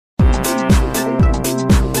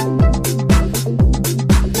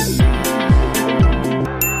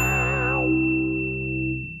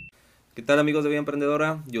¿Qué tal amigos de Vida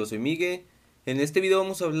Emprendedora? Yo soy Miguel. En este video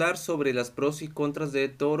vamos a hablar sobre las pros y contras de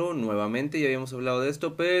Etoro. Nuevamente ya habíamos hablado de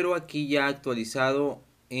esto, pero aquí ya actualizado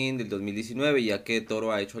en el 2019, ya que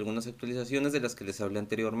Etoro ha hecho algunas actualizaciones de las que les hablé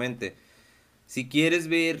anteriormente. Si quieres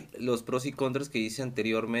ver los pros y contras que hice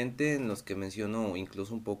anteriormente, en los que menciono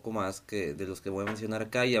incluso un poco más que de los que voy a mencionar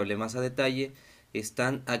acá y hablé más a detalle,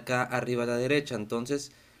 están acá arriba a la derecha.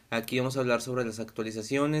 Entonces, aquí vamos a hablar sobre las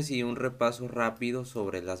actualizaciones y un repaso rápido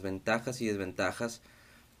sobre las ventajas y desventajas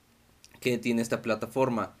que tiene esta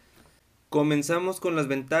plataforma. Comenzamos con las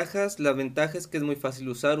ventajas. La ventaja es que es muy fácil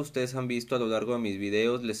usar. Ustedes han visto a lo largo de mis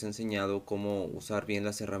videos, les he enseñado cómo usar bien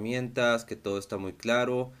las herramientas, que todo está muy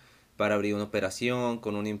claro para abrir una operación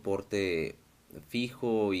con un importe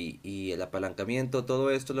fijo y el apalancamiento.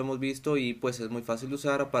 Todo esto lo hemos visto y pues es muy fácil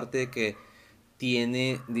usar. Aparte de que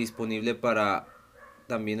tiene disponible para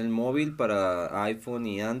también el móvil, para iPhone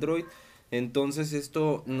y Android. Entonces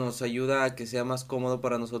esto nos ayuda a que sea más cómodo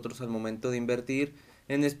para nosotros al momento de invertir,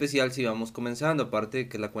 en especial si vamos comenzando. Aparte de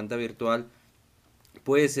que la cuenta virtual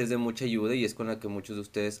pues es de mucha ayuda y es con la que muchos de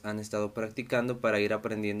ustedes han estado practicando para ir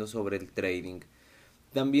aprendiendo sobre el trading.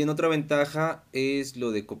 También otra ventaja es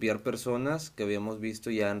lo de copiar personas, que habíamos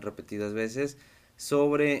visto ya en repetidas veces,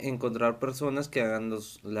 sobre encontrar personas que hagan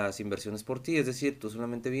las inversiones por ti. Es decir, tú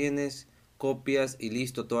solamente vienes, copias y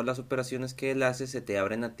listo. Todas las operaciones que él hace se te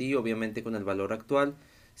abren a ti, obviamente con el valor actual.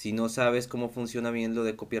 Si no sabes cómo funciona bien lo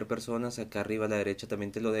de copiar personas, acá arriba a la derecha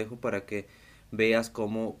también te lo dejo para que veas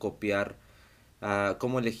cómo copiar,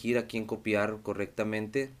 cómo elegir a quién copiar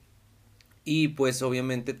correctamente. Y pues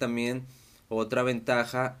obviamente también otra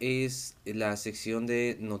ventaja es la sección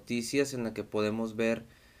de noticias en la que podemos ver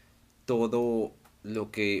todo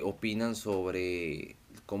lo que opinan sobre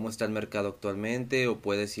cómo está el mercado actualmente, o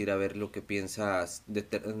puedes ir a ver lo que piensas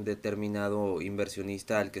determinado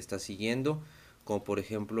inversionista al que estás siguiendo, como por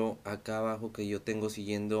ejemplo acá abajo que yo tengo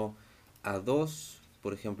siguiendo a dos.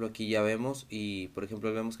 Por ejemplo aquí ya vemos y por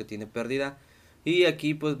ejemplo vemos que tiene pérdida y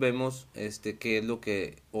aquí pues vemos qué es lo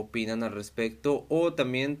que opinan al respecto, o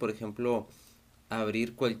también por ejemplo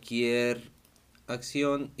abrir cualquier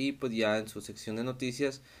acción y pues ya en su sección de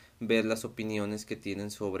noticias ver las opiniones que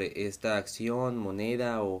tienen sobre esta acción,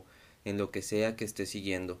 moneda o en lo que sea que esté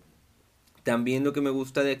siguiendo. También lo que me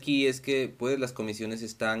gusta de aquí es que pues las comisiones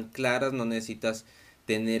están claras, no necesitas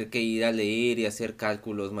tener que ir a leer y hacer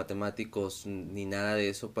cálculos matemáticos ni nada de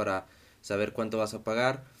eso para saber cuánto vas a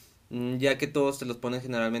pagar, ya que todos te los ponen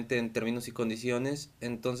generalmente en términos y condiciones.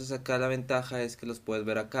 Entonces acá la ventaja es que los puedes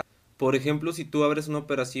ver acá. Por ejemplo, si tú abres una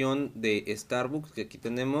operación de Starbucks, que aquí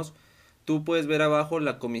tenemos, tú puedes ver abajo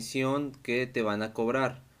la comisión que te van a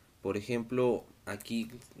cobrar. Por ejemplo, aquí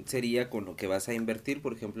sería con lo que vas a invertir.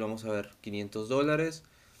 Por ejemplo, vamos a ver $500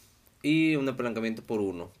 y un apalancamiento por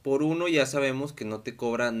uno. Por uno ya sabemos que no te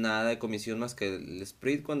cobra nada de comisión más que el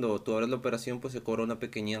spread. Cuando tú abres la operación, pues se cobra una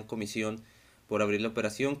pequeña comisión por abrir la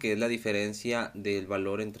operación, que es la diferencia del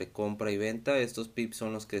valor entre compra y venta. Estos pips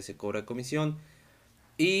son los que se cobra de comisión.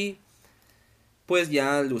 Y pues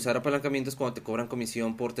ya al usar apalancamientos cuando te cobran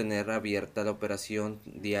comisión por tener abierta la operación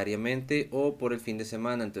diariamente o por el fin de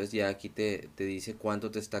semana. Entonces ya aquí te dice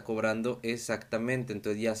cuánto te está cobrando exactamente.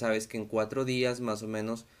 Entonces ya sabes que en 4 días más o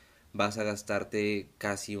menos vas a gastarte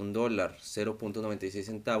casi $1. 0.96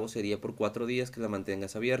 centavos sería por 4 días que la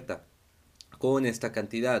mantengas abierta con esta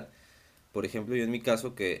cantidad. Por ejemplo, yo en mi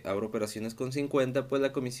caso que abro operaciones con 50, pues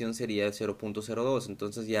la comisión sería de 0.02,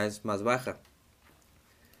 entonces ya es más baja.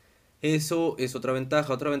 Eso es otra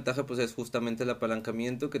ventaja. Otra ventaja pues es justamente el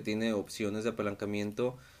apalancamiento, que tiene opciones de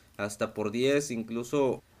apalancamiento hasta por 10.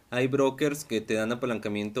 Incluso hay brokers que te dan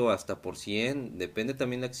apalancamiento hasta por 100. Depende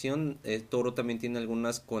también la acción. Toro también tiene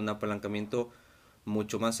algunas con apalancamiento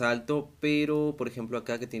mucho más alto, pero por ejemplo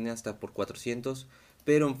acá que tiene hasta por 400.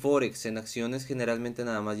 Pero en Forex, en acciones generalmente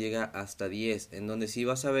nada más llega hasta 10. En donde sí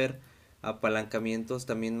vas a ver apalancamientos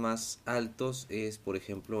también más altos es por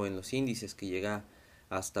ejemplo en los índices, que llega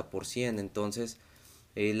hasta por 100. Entonces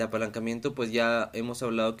el apalancamiento pues ya hemos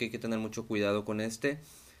hablado que hay que tener mucho cuidado con este,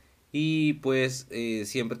 y pues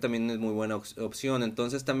siempre también es muy buena opción.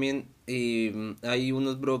 Entonces también hay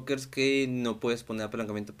unos brokers que no puedes poner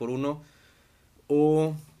apalancamiento por uno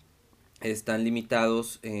o están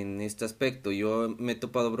limitados en este aspecto. Yo me he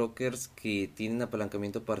topado brokers que tienen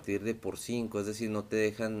apalancamiento a partir de por 5, es decir, no te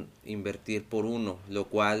dejan invertir por uno, lo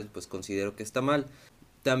cual pues considero que está mal.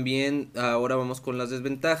 También ahora vamos con las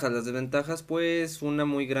desventajas. Las desventajas pues una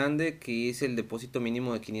muy grande, que es el depósito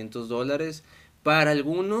mínimo de $500. Para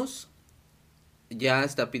algunos ya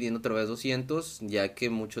está pidiendo otra vez 200, ya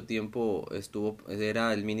que mucho tiempo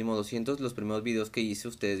era el mínimo 200. Los primeros videos que hice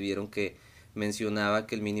ustedes vieron que mencionaba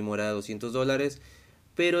que el mínimo era de $200,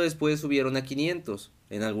 pero después subieron a 500,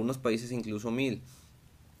 en algunos países incluso 1000.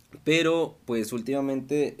 Pero pues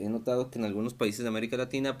últimamente he notado que en algunos países de América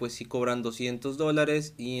Latina pues sí cobran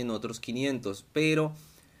 $200 y en otros 500. Pero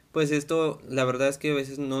pues esto la verdad es que a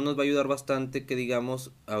veces no nos va a ayudar bastante, que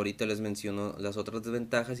digamos. Ahorita les menciono las otras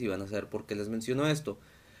desventajas y van a saber por qué les menciono esto.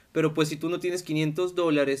 Pero pues si tú no tienes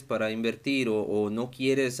 $500 para invertir o no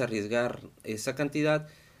quieres arriesgar esa cantidad,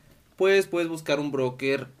 pues puedes buscar un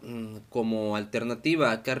broker como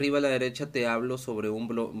alternativa. Acá arriba a la derecha te hablo sobre un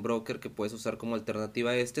broker que puedes usar como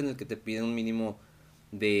alternativa a este, en el que te piden un mínimo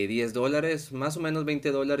de $10, más o menos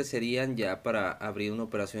 $20 serían ya para abrir una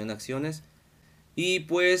operación en acciones. Y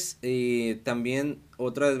pues también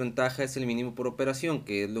otra desventaja es el mínimo por operación,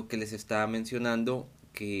 que es lo que les estaba mencionando,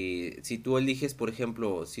 que si tú eliges, por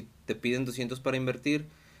ejemplo, si te piden 200 para invertir,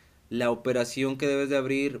 la operación que debes de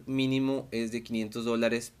abrir mínimo es de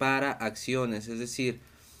 $500 para acciones. Es decir,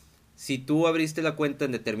 si tú abriste la cuenta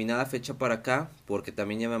en determinada fecha para acá, porque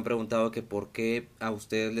también ya me han preguntado que por qué a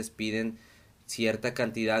ustedes les piden cierta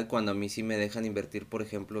cantidad cuando a mí sí me dejan invertir, por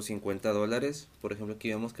ejemplo, $50. Por ejemplo, aquí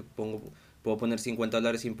vemos que puedo poner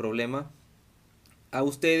 $50 sin problema. A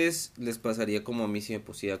ustedes les pasaría como a mí si me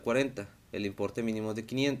pusiera 40. El importe mínimo es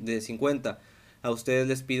de 50. A ustedes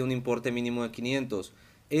les pide un importe mínimo de 500.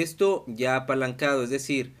 Esto ya apalancado, es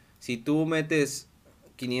decir, si tú metes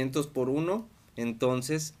 500 por uno,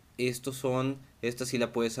 entonces esta sí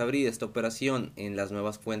la puedes abrir, esta operación, en las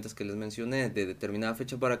nuevas cuentas que les mencioné, de determinada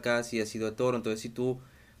fecha para acá, si ha sido de Toro. Entonces si tú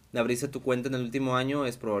abriste tu cuenta en el último año,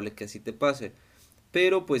 es probable que así te pase.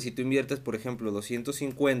 Pero pues si tú inviertes, por ejemplo,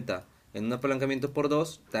 250 en un apalancamiento por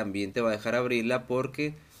 2, también te va a dejar abrirla,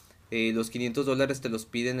 porque los $500 te los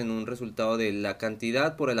piden en un resultado de la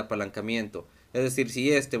cantidad por el apalancamiento. Es decir, si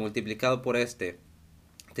este multiplicado por este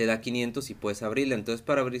te da 500 y puedes abrirla. Entonces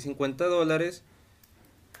para abrir $50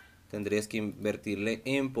 tendrías que invertirle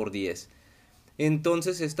en por 10.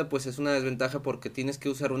 Entonces esta pues es una desventaja, porque tienes que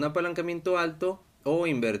usar un apalancamiento alto o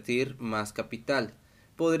invertir más capital.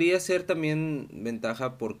 Podría ser también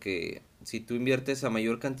ventaja, porque si tú inviertes a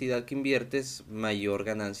mayor cantidad que inviertes, mayor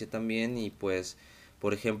ganancia también. Y pues,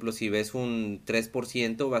 por ejemplo, si ves un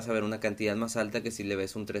 3%, vas a ver una cantidad más alta que si le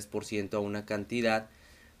ves un 3% a una cantidad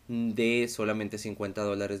de solamente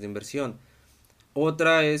 $50 de inversión.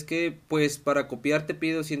 Otra es que pues para copiar te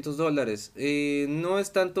pide $200. No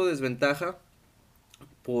es tanto desventaja,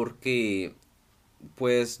 porque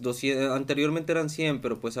pues 200, anteriormente eran 100,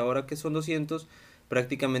 pero pues ahora que son 200,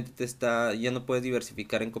 prácticamente ya no puedes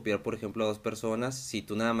diversificar en copiar, por ejemplo, a dos personas. Si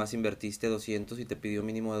tú nada más invertiste 200 y te pidió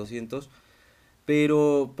mínimo de 200,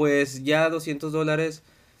 pero pues ya $200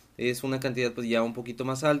 es una cantidad pues ya un poquito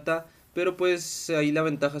más alta. Pero pues ahí la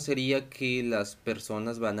ventaja sería que las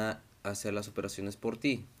personas van a hacer las operaciones por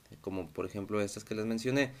ti, como por ejemplo estas que les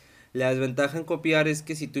mencioné. La desventaja en copiar es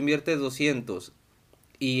que si tú inviertes 200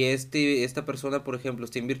 y esta persona, por ejemplo,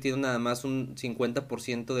 está invirtiendo nada más un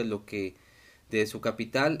 50% de su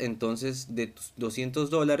capital, entonces de tus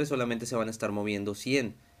 $200 solamente se van a estar moviendo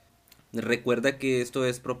 100. Recuerda que esto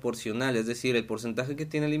es proporcional, es decir, el porcentaje que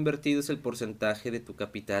tiene el invertido es el porcentaje de tu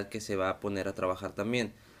capital que se va a poner a trabajar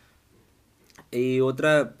también. Y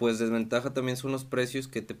otra pues desventaja también son los precios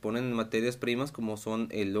que te ponen en materias primas, como son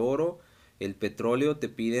el oro, el petróleo. Te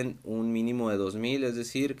piden un mínimo de 2000, es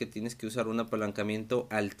decir, que tienes que usar un apalancamiento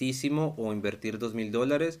altísimo o invertir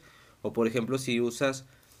 $2000. O por ejemplo, si usas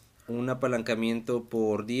un apalancamiento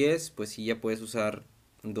por 10, pues sí ya puedes usar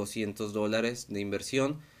 $200 de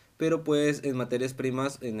inversión. Pero pues en materias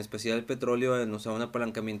primas, en especial el petróleo, en usar un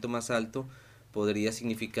apalancamiento más alto podría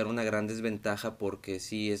significar una gran desventaja, porque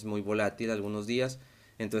sí es muy volátil algunos días.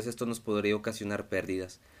 Entonces esto nos podría ocasionar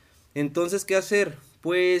pérdidas. Entonces, ¿qué hacer?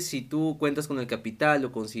 Pues si tú cuentas con el capital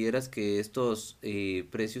o consideras que estos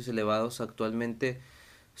precios elevados actualmente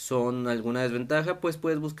son alguna desventaja, pues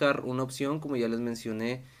puedes buscar una opción, como ya les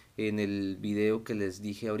mencioné en el video que les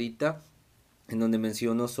dije ahorita, en donde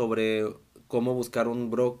menciono sobre cómo buscar un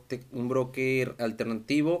broker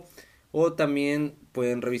alternativo. O también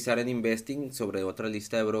pueden revisar en Investing sobre otra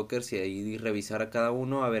lista de brokers y ahí revisar a cada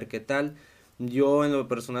uno a ver qué tal. Yo en lo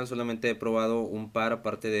personal solamente he probado un par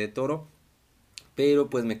aparte de Etoro, pero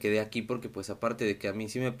pues me quedé aquí porque pues aparte de que a mí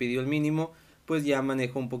sí me pidió el mínimo, pues ya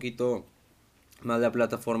manejo un poquito más la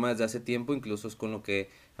plataforma desde hace tiempo, incluso es con lo que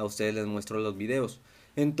a ustedes les muestro los videos.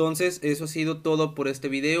 Entonces eso ha sido todo por este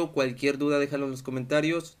video. Cualquier duda déjalo en los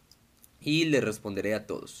comentarios y les responderé a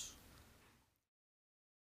todos.